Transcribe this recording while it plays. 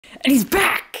And he's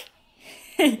back!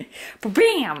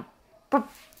 Ba-bam!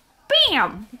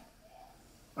 Ba-bam!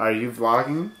 Are you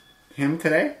vlogging him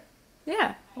today?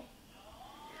 Yeah.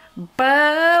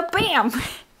 Ba-bam!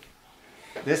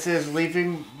 This is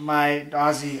leaving my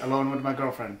Aussie alone with my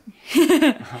girlfriend.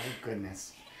 Oh,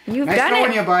 goodness. You've nice done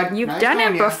it. You, bud. You've nice done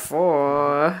it you.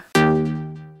 before.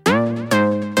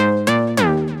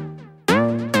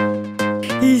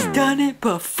 He's done it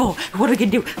before. What are we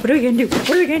gonna do? What are we gonna do?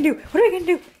 What are we gonna do? What are we gonna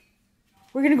do?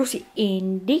 We're gonna go see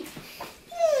Indy.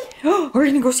 Oh, we're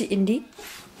gonna go see Indy.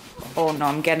 Oh no,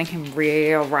 I'm getting him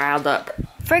real riled up.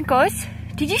 Frankos,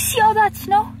 did you see all that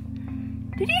snow?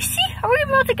 Did you see? Are we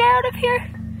about to get out of here?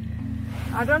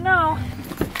 I don't know.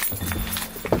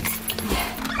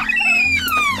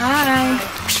 Hi.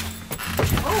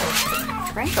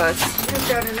 Oh, Frankos. I've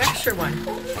got an extra one.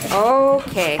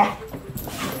 Okay.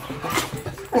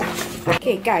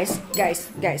 Okay, guys. I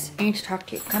need to talk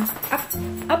to you. Come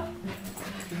up.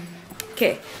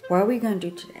 Okay, what are we gonna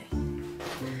do today?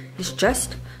 It's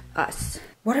just us.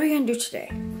 What are we gonna do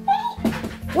today?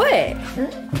 What?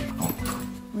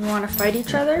 We wanna fight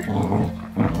each other? Is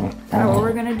that what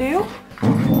we're gonna do?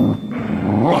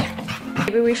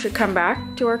 Maybe we should come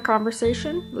back to our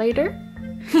conversation later?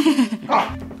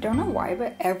 Don't know why,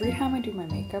 but every time I do my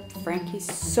makeup, Frankie's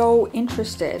so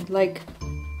interested. Like,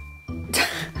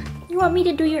 you want me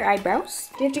to do your eyebrows?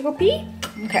 Do you have to go pee?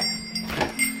 Okay.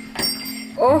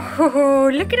 Oh,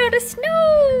 look at all the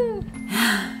snow!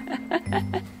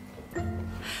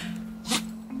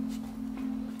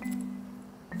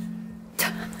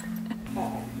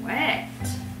 Oh, wet.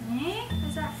 Eh?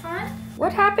 Is that fun?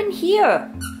 What happened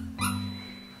here?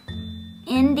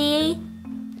 Indy?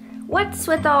 What's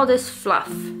with all this fluff?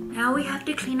 Now we have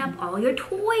to clean up all your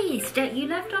toys that you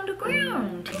left on the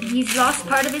ground. He's lost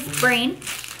part of his brain.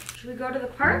 Should we go to the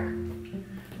park?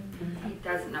 He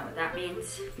doesn't know what that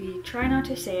means. We try not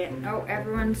to say it. Oh,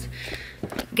 everyone's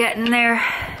getting their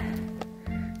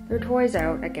toys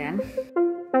out again.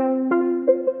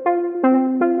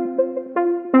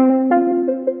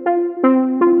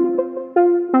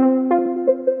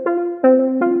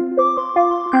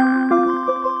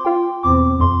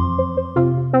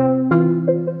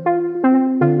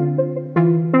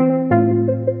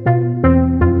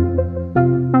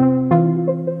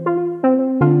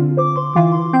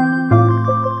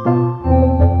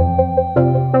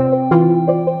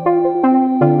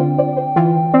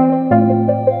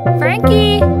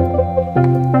 Frankie!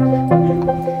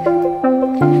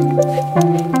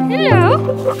 Hello!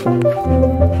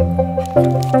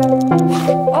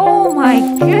 Oh my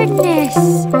goodness!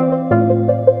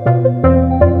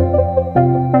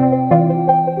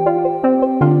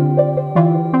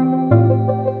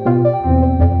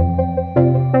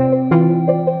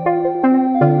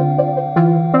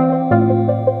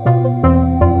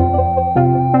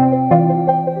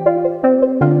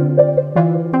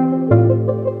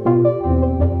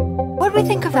 What do we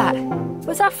think of that?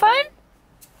 Was that fun?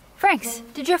 Franks,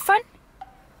 did you have fun?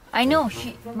 I know,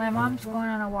 my mom's going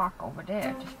on a walk over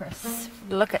there just for us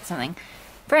to look at something.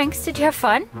 Franks, did you have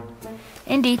fun?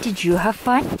 Indy, did you have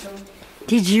fun?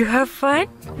 Did you have fun?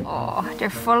 Oh, they're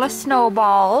full of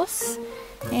snowballs.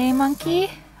 Hey,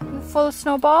 monkey? Full of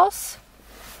snowballs?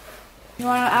 You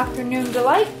want an afternoon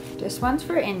delight? This one's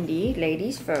for Indy.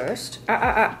 Ladies first.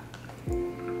 Good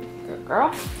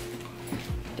girl.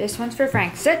 This one's for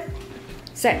Frank. Sit.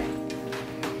 Sit.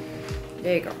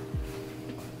 There you go.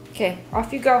 Okay,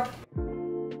 off you go.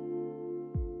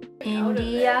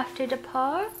 Indy after the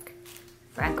park?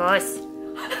 Frankos,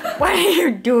 what are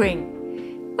you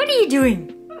doing? What are you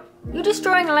doing? You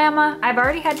destroying llama? I've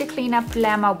already had to clean up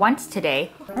llama once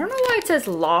today. I don't know why it says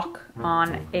lock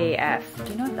on AF.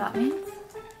 Do you know what that means?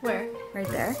 Where? Right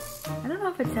there. I don't know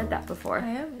if it said that before.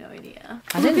 I have no idea.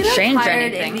 I didn't change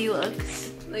tired anything. Indy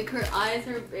looks like her eyes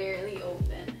are barely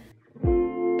open.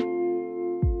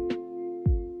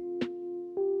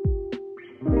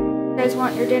 You guys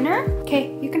want your dinner?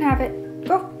 Okay, you can have it.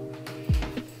 Go.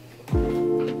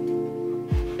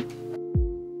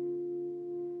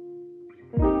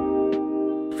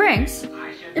 Franks,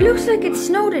 it looks like it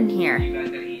snowed in here.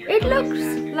 It looks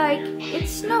like it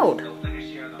snowed.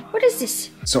 What is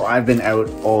this? So I've been out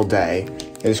all day.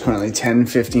 It is currently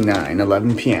 10:59,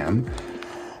 11 p.m.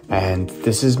 And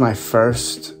this is my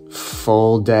first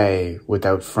full day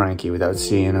without Frankie, without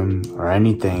seeing him or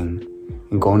anything.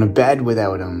 And going to bed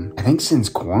without him, I think since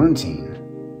quarantine.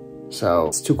 So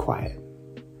it's too quiet.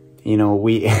 You know,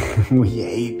 we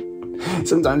hate,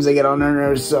 sometimes they get on our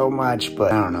nerves so much,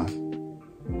 but I don't know.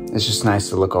 It's just nice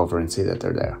to look over and see that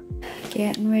they're there.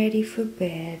 Getting ready for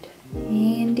bed.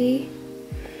 Andy,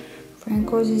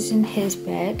 Franco's is in his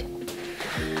bed.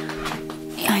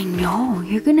 I know,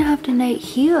 you're gonna have the night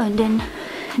here and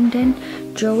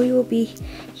then Joey will be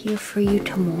here for you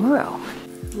tomorrow.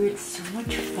 We had so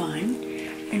much fun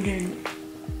and then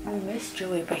I miss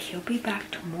Joey, but he'll be back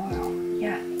tomorrow.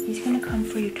 Yeah, he's gonna come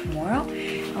for you tomorrow.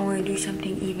 I wanna do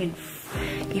something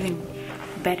even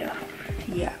better.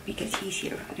 Yeah, because he's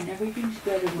here and everything's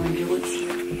better when Joey's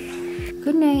here.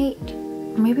 Good night.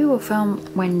 Maybe we'll film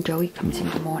when Joey comes in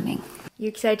the morning. You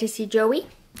excited to see Joey?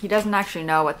 He doesn't actually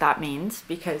know what that means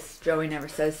because Joey never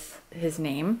says his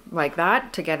name like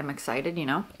that to get him excited, you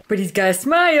know? But he's got a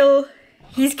smile.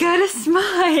 He's got a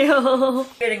smile.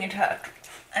 I'm getting attacked.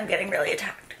 I'm getting really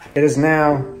attacked. It is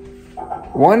now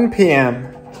 1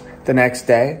 p.m. the next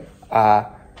day.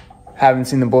 Haven't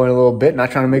seen the boy in a little bit.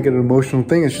 Not trying to make it an emotional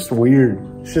thing. It's just weird.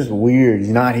 It's just weird. He's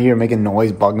not here making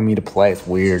noise, bugging me to play. It's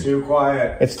weird. It's too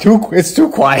quiet. It's too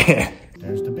quiet.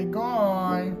 There's the big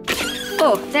guy.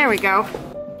 Oh, there we go.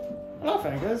 Hello,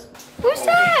 Frankie. Who's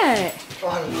that?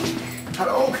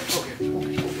 Hello.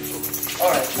 Okay.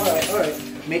 All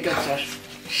right. Makeup session.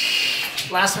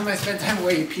 Last time I spent time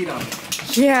away, you peed on me.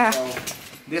 Yeah. So,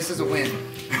 this is a win.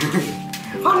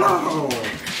 Hello.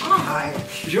 Hi.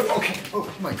 You're okay.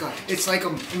 Oh my god. It's like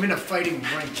I'm in a fighting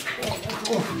ring.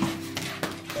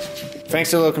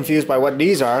 Frank's a little confused by what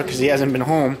these are because he hasn't been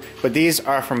home, but these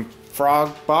are from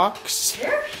Frog Box.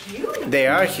 They're huge. They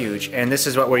are huge, and this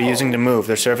is what we're using to move.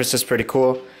 Their surface is pretty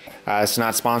cool. It's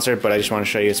not sponsored, but I just want to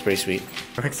show you it's pretty sweet.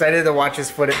 I'm excited to watch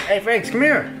his footage. Hey Franks, come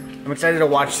here. I'm excited to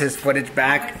watch his footage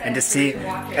back and to see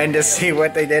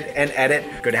what they did and edit.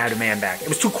 Good to have the man back. It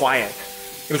was too quiet.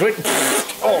 It was right.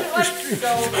 Oh, It was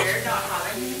so weird not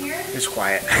having him here. it's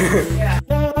quiet.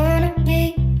 Yeah.